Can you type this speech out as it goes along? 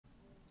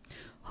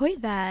Hoi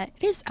there,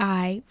 it is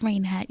I,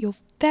 RainHet, your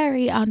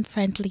very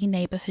unfriendly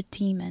neighbourhood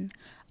demon.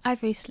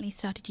 I've recently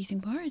started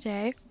using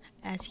Warudo,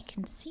 as you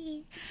can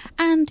see,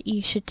 and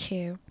you should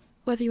too.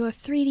 Whether you're a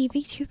 3D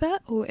VTuber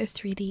or a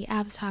 3D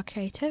avatar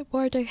creator,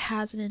 Warudo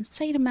has an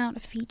insane amount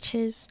of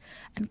features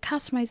and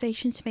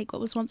customization to make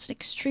what was once an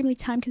extremely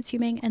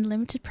time-consuming and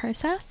limited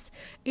process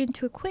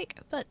into a quick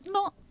but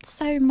not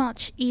so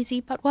much easy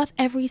but worth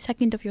every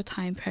second of your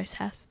time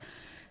process.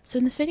 So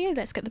in this video,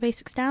 let's get the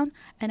basics down,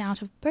 and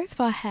out of both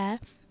of our hair,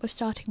 we're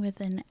starting with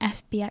an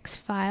FBX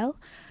file,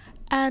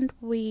 and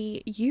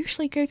we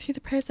usually go through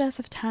the process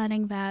of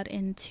turning that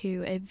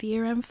into a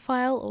VRM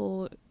file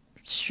or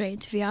straight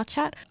into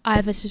VRChat. I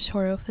have a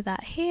tutorial for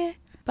that here,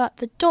 but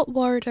the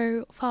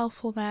 .warudo file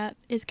format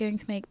is going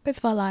to make both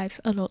of our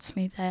lives a lot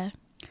smoother.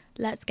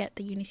 Let's get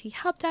the Unity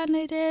Hub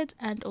downloaded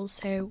and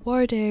also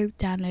Warudo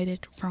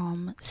downloaded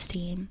from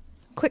Steam.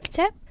 Quick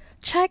tip,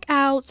 check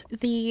out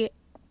the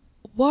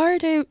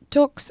Warudo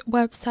Docs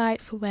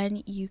website for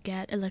when you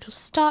get a little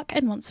stuck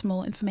and want some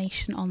more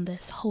information on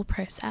this whole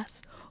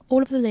process.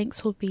 All of the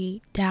links will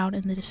be down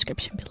in the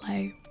description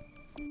below.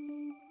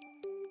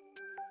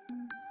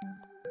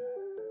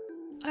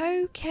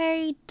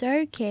 Okay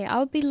dokie,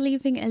 I'll be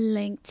leaving a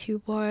link to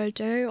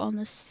Warudo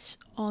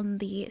on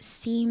the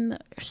Steam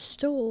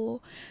store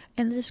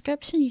in the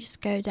description. You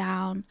just go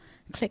down,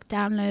 click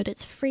download,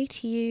 it's free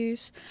to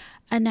use.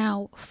 And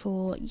now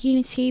for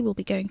Unity, we'll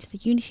be going to the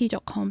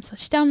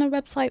unity.com/download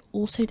website,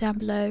 also down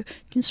below. You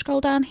can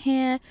scroll down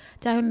here,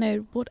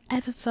 download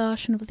whatever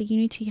version of the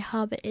Unity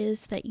Hub it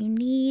is that you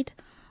need.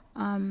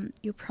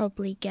 You'll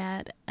probably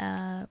get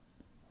an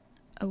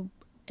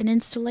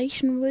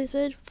installation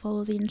wizard,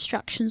 follow the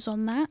instructions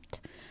on that,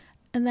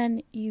 and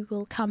then you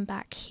will come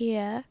back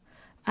here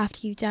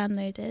after you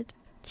downloaded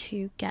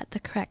to get the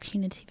correct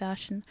Unity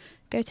version.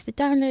 Go to the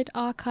download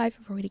archive,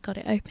 I've already got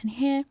it open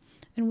here,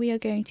 and we are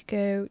going to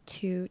go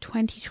to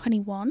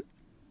 2021.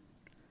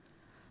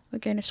 We're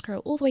going to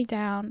scroll all the way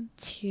down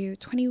to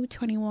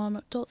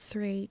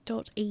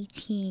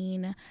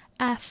 2021.3.18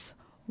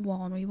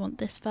 F1. We want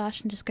this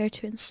version, just go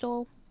to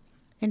install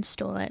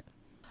it.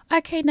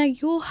 Okay, now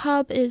your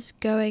hub is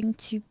going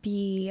to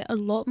be a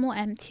lot more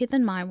emptier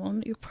than my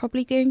one. You're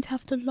probably going to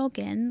have to log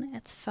in,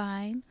 it's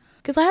fine.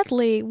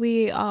 Gladly,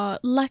 we are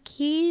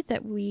lucky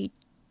that we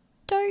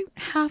don't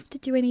have to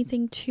do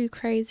anything too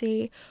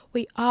crazy.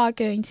 We are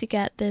going to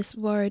get this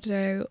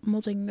Warudo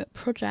modding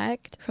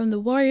project from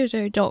the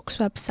Warudo Docs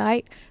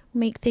website,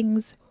 make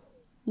things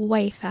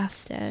way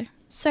faster.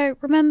 So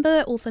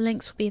remember, all the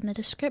links will be in the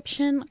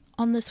description.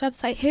 On this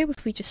website here,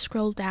 if we just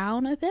scroll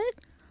down a bit,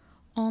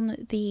 on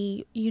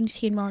the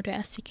Unity and Warudo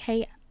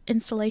SDK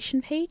installation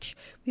page,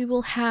 we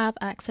will have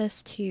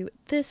access to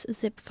this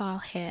zip file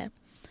here.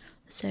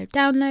 So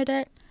download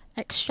it,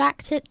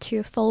 extract it to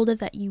a folder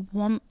that you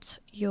want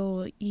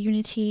your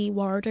Unity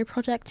Warudo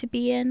project to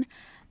be in,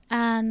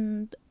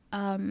 and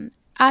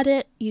add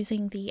it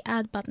using the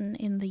add button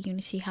in the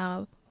Unity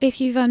Hub.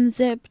 If you've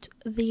unzipped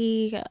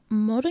the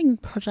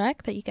modding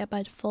project that you get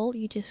by default,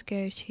 you just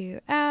go to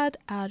add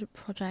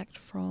project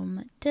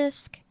from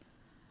disk,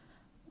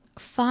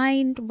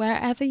 find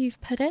wherever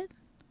you've put it,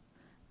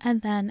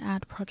 and then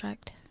add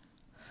project.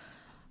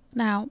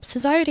 Now,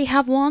 since I already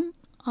have one,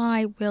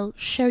 I will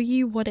show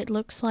you what it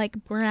looks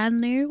like brand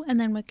new, and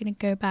then we're going to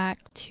go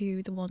back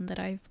to the one that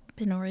I've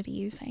been already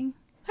using.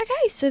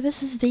 Okay, so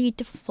this is the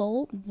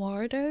default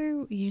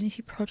Warudo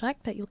Unity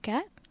project that you'll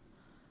get.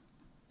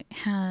 It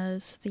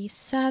has these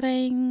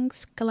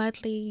settings.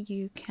 Gladly,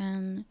 you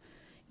can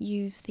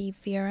use the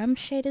VRM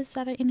shaders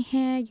that are in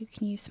here. You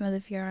can use some of the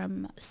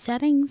VRM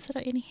settings that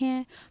are in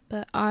here,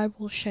 but I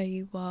will show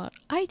you what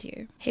I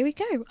do. Here we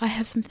go. I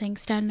have some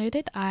things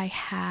downloaded. I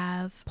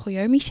have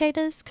Poyomi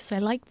shaders because I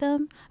like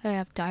them. I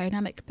have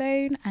Dynamic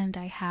Bone, and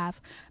I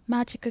have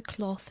Magica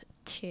Cloth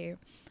too.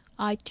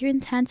 I do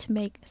intend to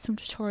make some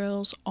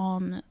tutorials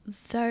on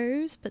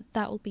those, but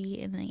that will be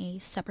in a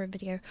separate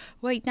video.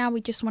 Right now we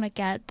just want to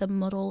get the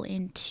model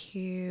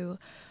into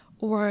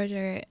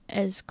order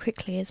as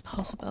quickly as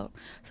possible.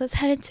 So let's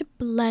head into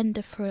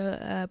Blender for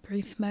a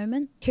brief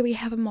moment. Here we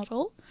have a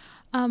model.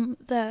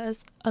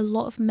 There's a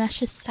lot of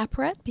meshes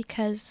separate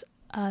because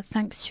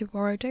thanks to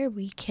Warudo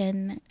we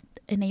can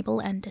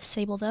enable and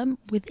disable them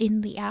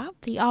within the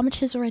app. The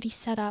armature's already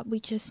set up, we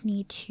just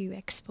need to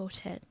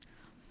export it.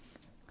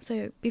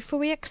 So before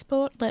we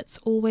export, let's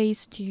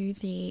always do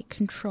the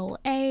Control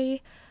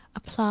A,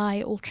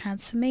 apply all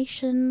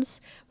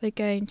transformations. We're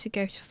going to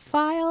go to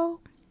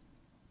File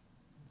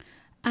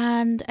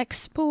and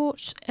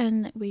export,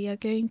 and we are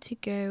going to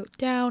go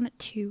down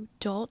to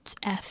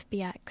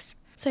 .fbx.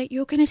 So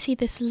you're going to see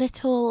this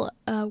little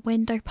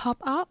window pop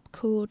up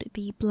called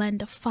the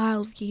Blender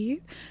file view.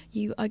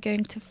 You are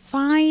going to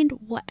find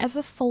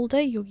whatever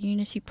folder your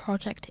Unity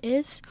project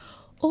is,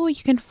 or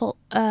you can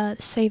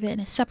save it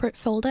in a separate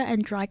folder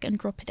and drag and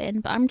drop it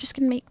in, but I'm just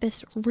going to make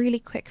this really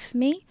quick for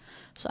me.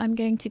 So I'm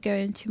going to go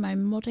into my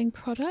modding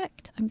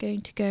project, I'm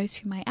going to go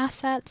to my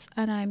assets,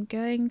 and I'm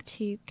going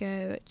to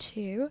go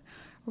to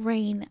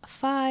Rain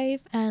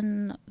 5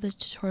 and the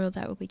tutorial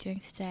that we'll be doing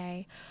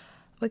today.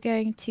 we're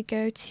going to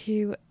go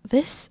to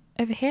this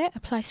over here,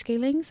 apply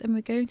scalings, and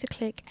we're going to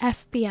click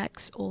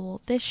FBX all.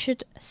 This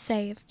should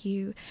save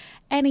you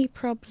any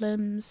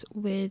problems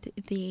with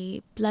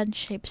the blend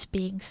shapes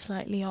being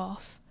slightly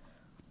off.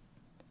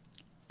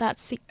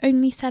 That's the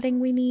only setting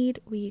we need.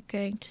 We're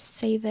going to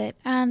save it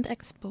and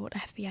export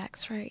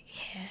FBX right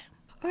here.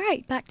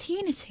 Alright, back to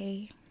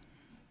Unity.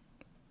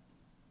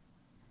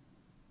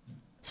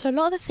 So a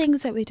lot of the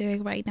things that we're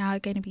doing right now are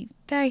going to be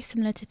very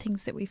similar to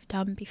things that we've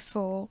done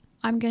before.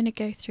 I'm going to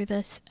go through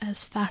this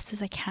as fast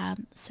as I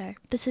can. So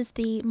this is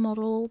the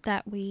model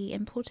that we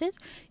imported.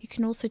 You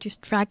can also just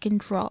drag and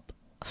drop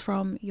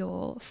from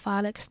your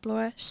file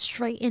explorer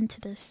straight into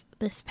this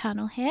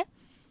panel here.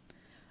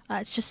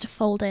 It's just a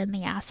folder in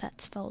the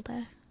assets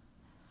folder.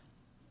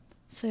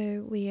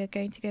 So we are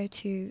going to go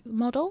to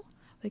model.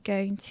 We're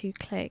going to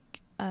click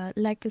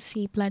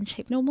legacy blend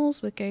shape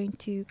normals. We're going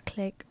to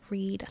click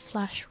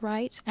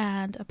read/write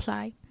and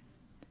apply.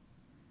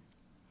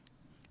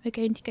 We're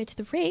going to go to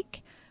the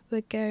rig.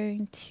 We're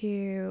going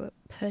to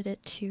put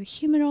it to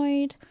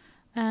humanoid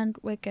and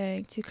we're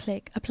going to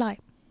click apply.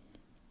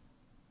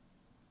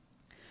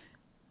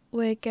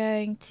 We're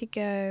going to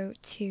go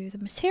to the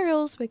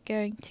materials. We're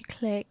going to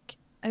click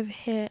over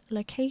here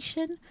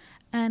location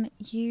and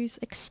use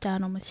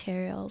external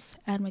materials,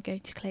 and we're going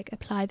to click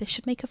apply. This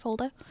should make a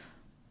folder.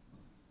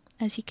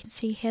 As you can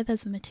see here,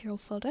 there's a material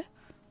folder.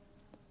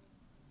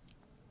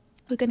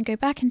 We're going to go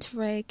back into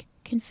rig,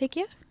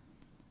 configure.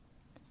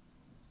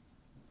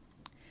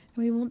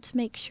 And we want to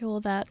make sure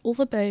that all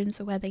the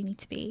bones are where they need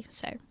to be.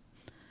 So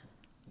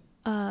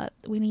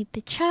we need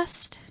the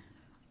chest.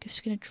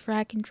 Just going to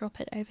drag and drop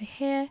it over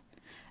here.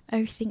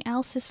 Everything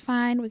else is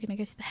fine. We're going to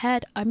go to the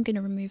head. I'm going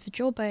to remove the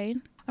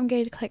jawbone. I'm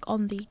going to click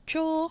on the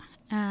jaw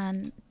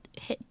and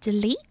hit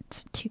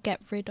delete to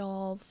get rid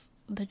of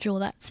the jaw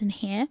that's in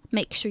here.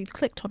 Make sure you've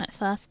clicked on it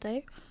first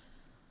though.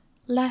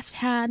 Left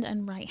hand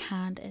and right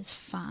hand is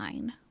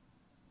fine.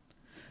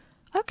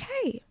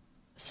 Okay,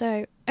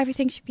 so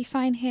everything should be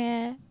fine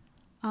here.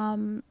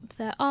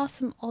 There are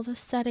some other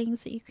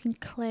settings that you can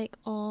click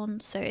on.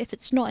 So if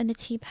it's not in the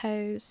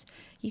T-pose,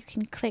 you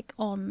can click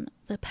on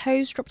the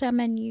pose drop down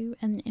menu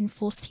and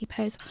enforce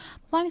T-pose.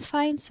 Mine is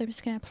fine, so I'm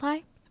just going to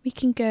apply. We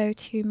can go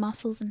to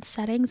muscles and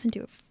settings and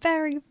do a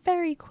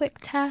very quick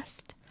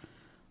test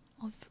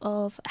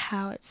of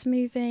how it's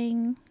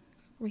moving.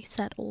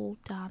 Reset all,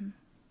 done.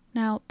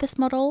 Now this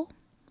model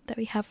that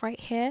we have right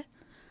here,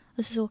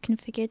 this is all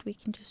configured. We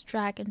can just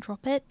drag and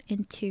drop it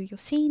into your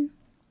scene.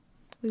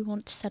 We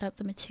want to set up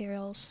the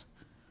materials.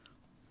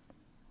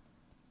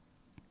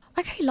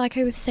 Okay, like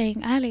I was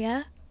saying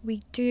earlier,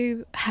 we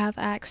do have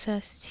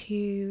access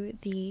to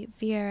the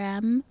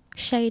VRM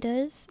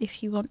shaders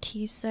if you want to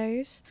use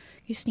those.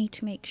 You just need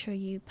to make sure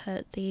you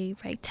put the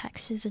right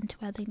textures into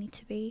where they need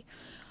to be.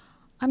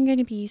 I'm going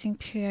to be using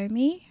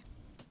Puyomi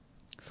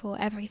for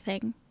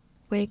everything.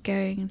 We're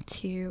going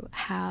to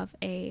have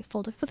a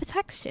folder for the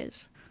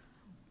textures.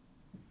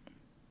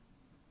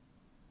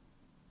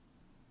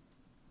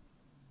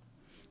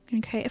 I'm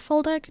going to create a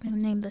folder, going to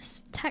name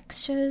this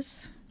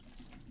textures,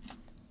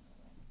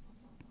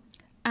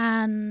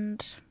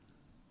 and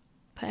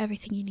put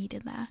everything you need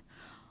in there.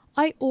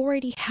 I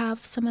already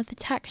have some of the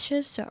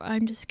textures, so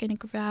I'm just going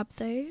to grab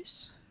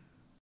those.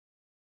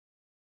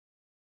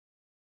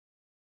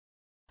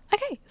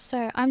 Okay,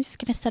 so I'm just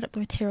going to set up the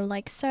material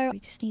like so. We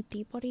just need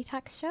the body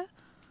texture.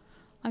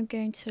 I'm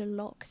going to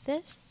lock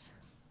this.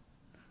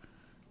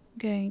 I'm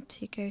going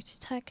to go to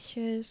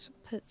textures,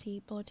 put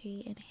the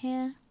body in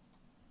here,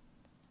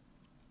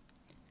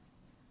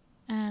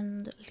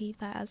 and leave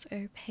that as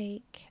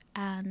opaque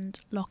and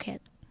lock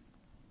it.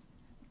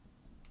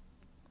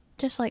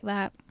 Just like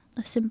that,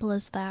 as simple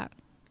as that.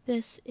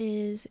 This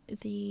is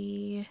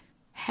the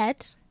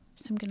head,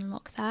 so I'm going to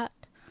lock that.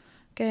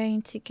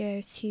 Going to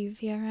go to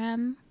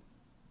VRM,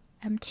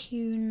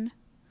 Mtune,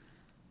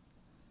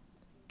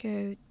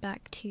 go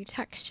back to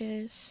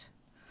textures,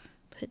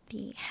 put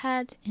the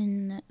head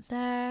in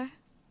there,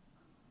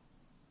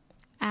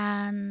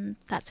 and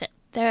that's it.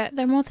 There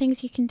are more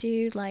things you can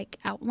do, like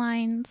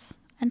outlines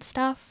and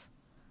stuff,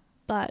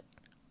 but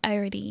I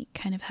already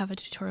kind of have a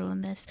tutorial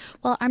on this.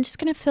 Well, I'm just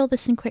going to fill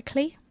this in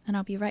quickly and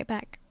I'll be right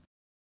back.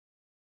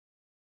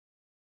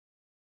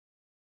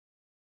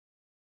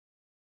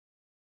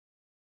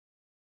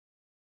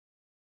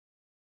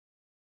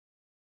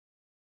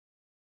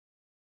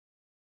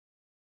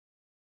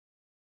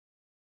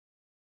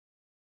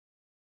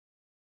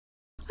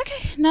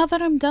 Okay, now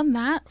that I'm done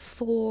that,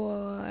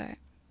 for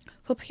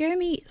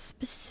Puyomi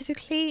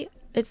specifically,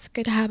 it's a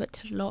good habit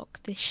to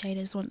lock the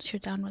shaders once you're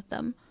done with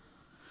them.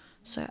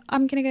 So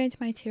I'm going to go into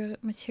my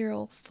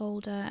material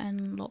folder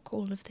and lock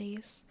all of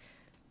these.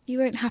 You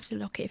won't have to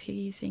lock it if you're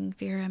using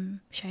VRM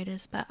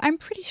shaders, but I'm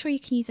pretty sure you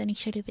can use any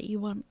shader that you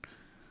want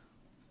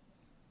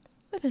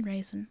within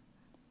reason.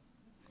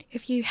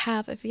 If you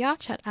have a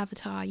VRChat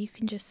avatar, you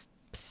can just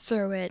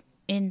throw it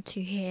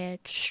into here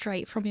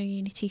straight from your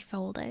Unity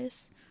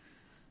folders,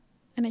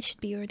 and it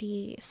should be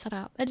already set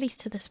up, at least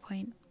to this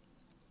point.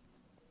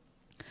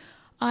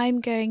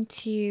 I'm going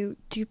to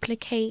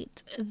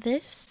duplicate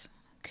this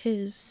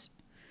because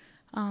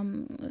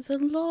there's a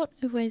lot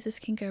of ways this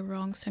can go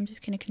wrong, so I'm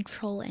just going to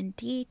Control and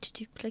D to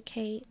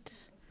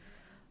duplicate.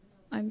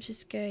 I'm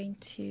just going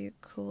to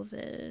call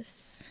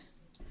this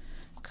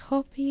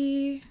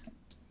copy.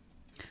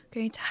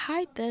 Going to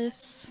hide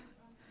this,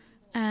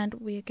 and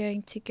we're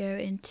going to go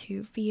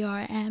into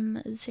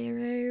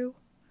VRM0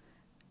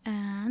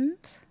 and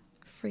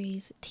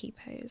freeze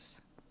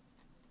T-pose.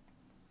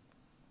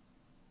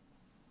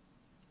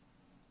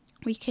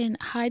 We can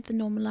hide the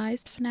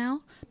normalized for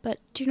now, but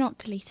do not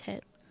delete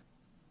it.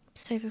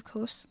 Save, of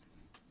course.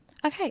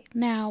 Okay,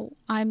 now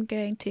I'm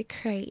going to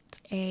create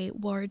a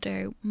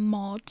Warudo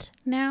mod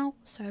now,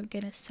 so I'm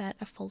going to set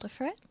a folder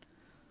for it.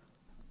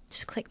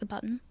 Just click the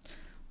button.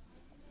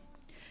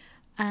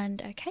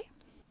 And okay.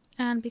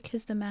 And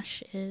because the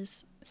mesh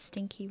is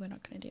stinky, we're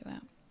not going to do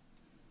that.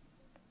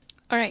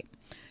 Alright,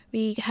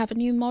 we have a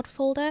new mod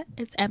folder.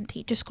 It's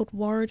empty, just called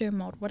Warudo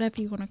mod,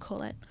 whatever you want to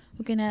call it.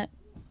 We're going to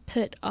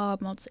put our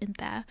mods in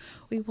there.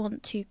 We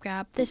want to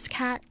grab this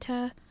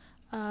character,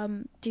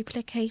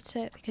 duplicate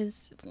it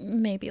because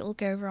maybe it'll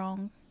go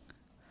wrong.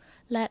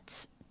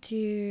 Let's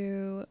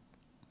do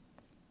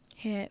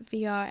here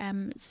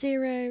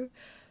VRM0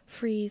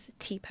 freeze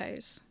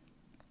T-pose.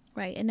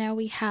 Right, and now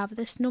we have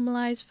this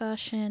normalized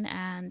version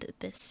and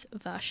this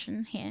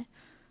version here.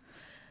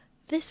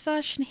 This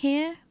version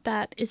here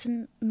that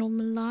isn't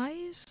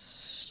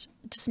normalized,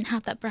 doesn't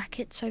have that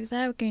bracket, so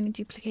there we're going to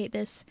duplicate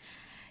this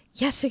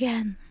yet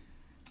again.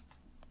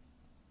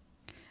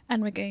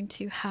 And we're going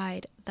to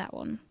hide that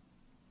one.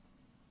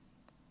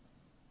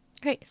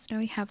 Great, so now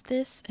we have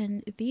this,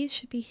 and these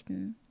should be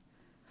hidden.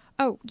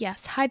 Oh,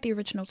 yes, hide the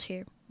original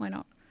too. Why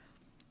not?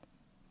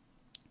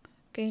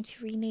 Going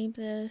to rename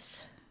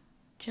this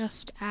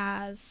just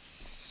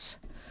as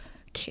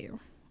 2.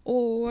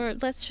 Or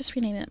let's just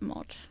rename it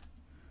mod.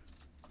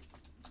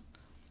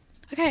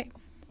 Okay.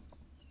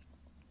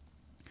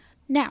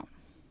 Now,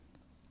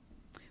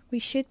 we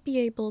should be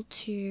able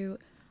to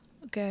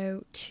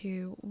go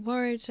to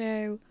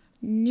Warudo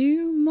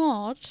new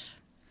mod,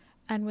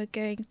 and we're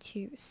going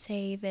to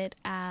save it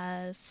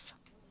as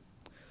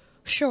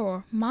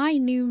my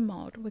new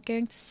mod. We're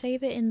going to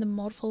save it in the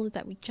mod folder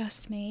that we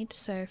just made.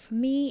 So for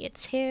me,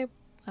 it's here,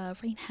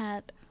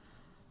 RainHet,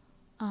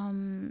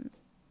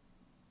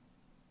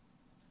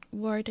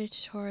 Warudo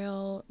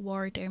tutorial,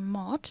 Warudo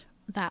mod,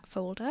 that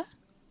folder,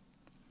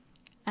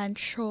 and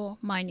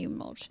my new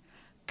mod,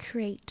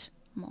 create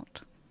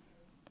mod.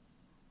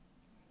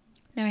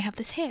 Now we have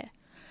this here.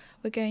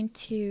 We're going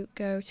to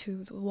go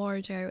to the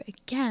Warudo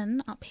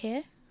again up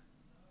here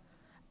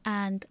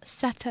and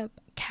set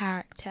up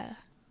character.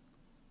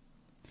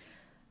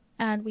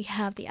 And we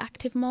have the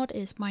active mod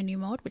is my new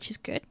mod, which is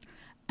good.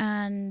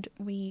 And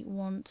we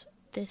want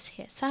this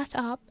here set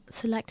up,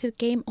 selected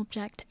game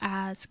object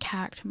as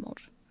character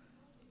mod.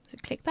 So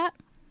click that.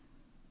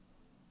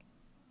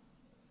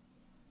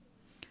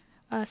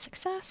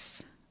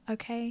 Success.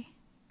 Okay.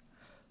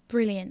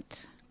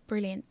 Brilliant.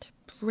 Brilliant.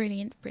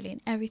 Brilliant,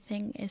 brilliant.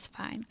 Everything is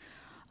fine.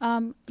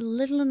 A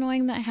little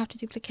annoying that I have to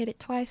duplicate it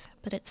twice,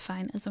 but it's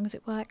fine. As long as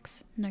it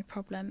works, no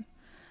problem.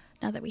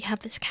 Now that we have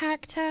this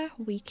character,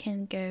 we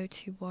can go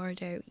to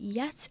Warudo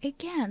yet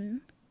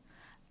again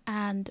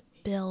and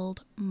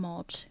build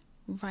mod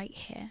right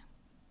here.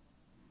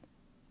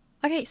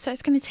 Okay, so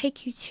it's going to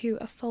take you to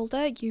a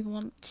folder. You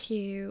want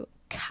to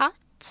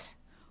cut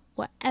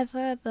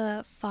whatever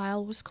the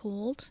file was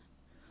called.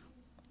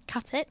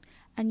 Cut it.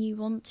 And you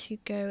want to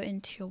go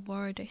into your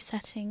Warudo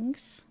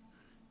settings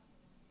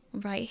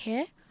right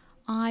here.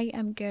 I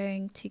am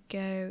going to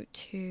go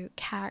to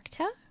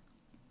character,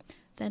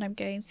 then I'm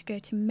going to go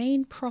to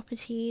main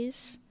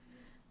properties,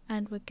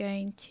 and we're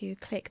going to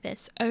click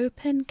this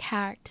open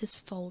characters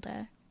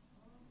folder.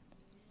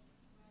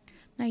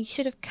 Now you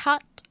should have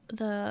cut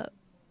the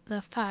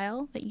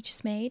file that you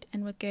just made,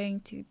 and we're going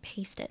to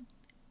paste it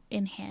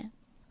in here.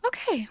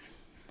 Okay.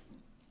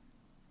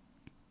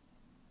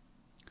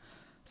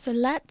 So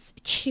let's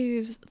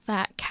choose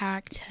that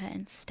character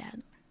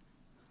instead.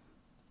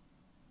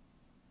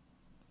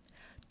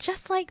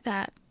 Just like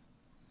that.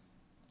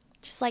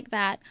 Just like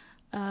that.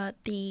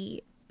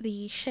 The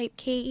shape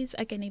keys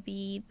are going to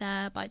be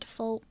there by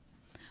default.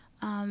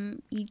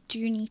 You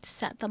do need to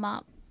set them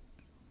up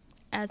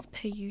as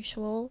per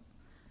usual.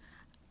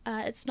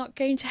 It's not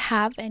going to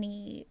have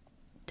any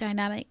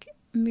dynamic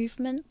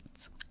movement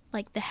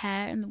like the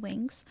hair and the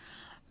wings.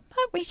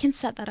 But we can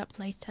set that up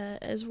later.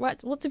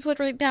 What's important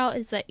right now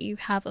is that you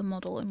have a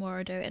model in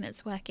Warudo and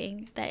it's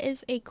working. There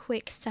is a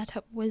quick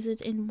setup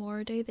wizard in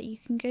Warudo that you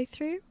can go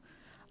through.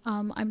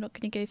 I'm not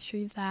going to go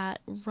through that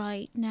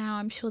right now.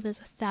 I'm sure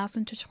there's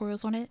 1,000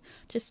 tutorials on it.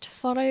 Just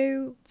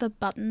follow the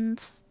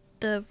buttons,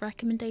 the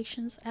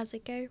recommendations as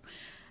it go,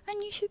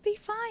 and you should be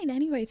fine.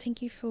 Anyway,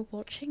 thank you for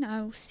watching.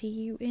 I will see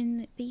you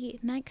in the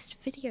next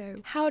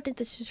video. How did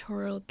the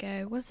tutorial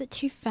go? Was it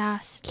too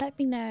fast? Let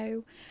me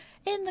know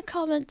in the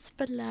comments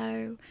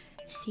below.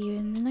 See you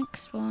in the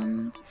next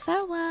one.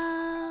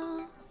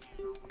 Farewell.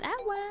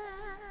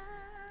 Farewell.